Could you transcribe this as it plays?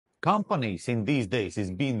Companies in these days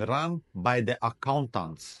is being run by the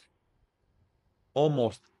accountants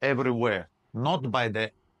almost everywhere, not by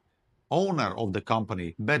the owner of the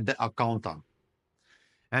company, but the accountant.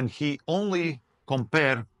 And he only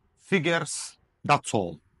compare figures, that's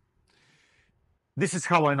all. This is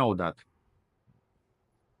how I know that.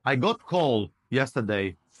 I got call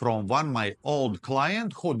yesterday from one my old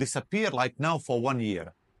client who disappeared like now for 1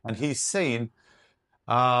 year. And he's saying,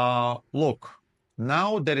 look,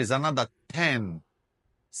 now there is another 10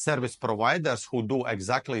 service providers who do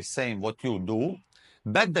exactly same what you do,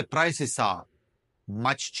 but the prices are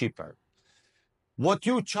much cheaper. What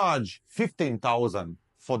you charge 15,000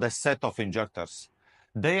 for the set of injectors,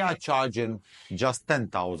 they are charging just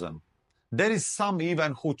 10,000. There is some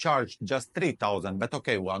even who charge just 3,000, but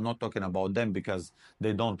okay, we are not talking about them because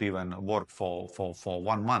they don't even work for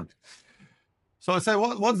 1 month. So I say,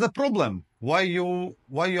 what's the problem? Why you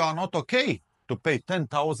are not okay to pay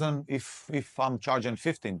 10,000 if I'm charging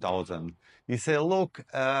 15,000? He say, look,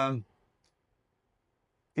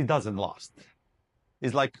 it doesn't last.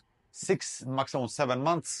 It's like 6, maximum 7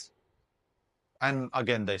 months, and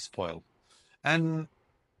again they spoil. And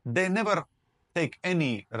they never take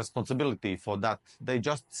any responsibility for that. They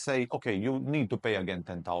just say, okay, you need to pay again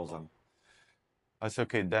 10,000. I say,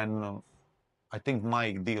 okay, then I think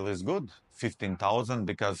my deal is good, 15,000,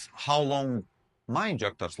 because how long my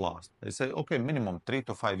injectors last? They say, okay, minimum 3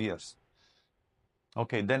 to 5 years.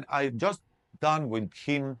 Okay, then I just done with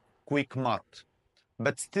him quick math,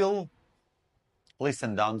 but still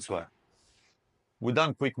listen the answer. We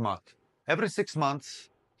done quick math. Every 6 months,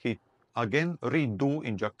 he again redo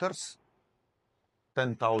injectors,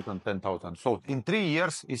 10,000, 10,000. So in 3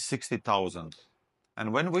 years is 60,000.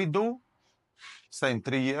 And when we do, same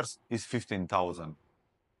 3 years is 15,000.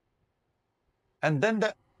 And then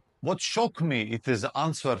what shocked me, it is the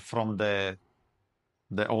answer from the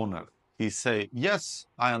owner. He say, yes,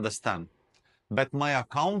 I understand, but my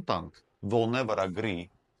accountant will never agree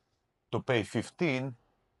to pay 15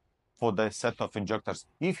 for the set of injectors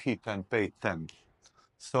if he can pay 10.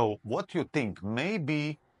 So what you think?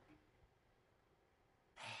 Maybe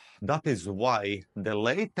that is why the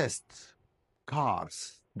latest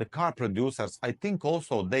cars, the car producers, I think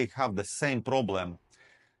also they have the same problem.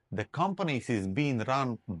 The companies is being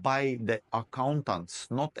run by the accountants,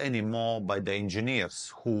 not anymore by the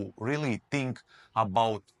engineers who really think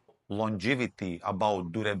about longevity,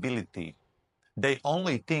 about durability. They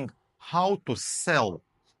only think how to sell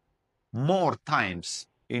more times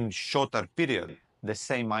in shorter period the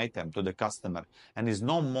same item to the customer, and is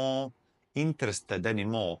no more interested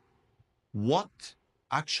anymore what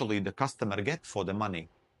actually the customer get for the money.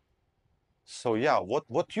 So yeah,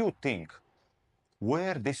 what you think?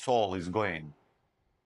 Where this all is going?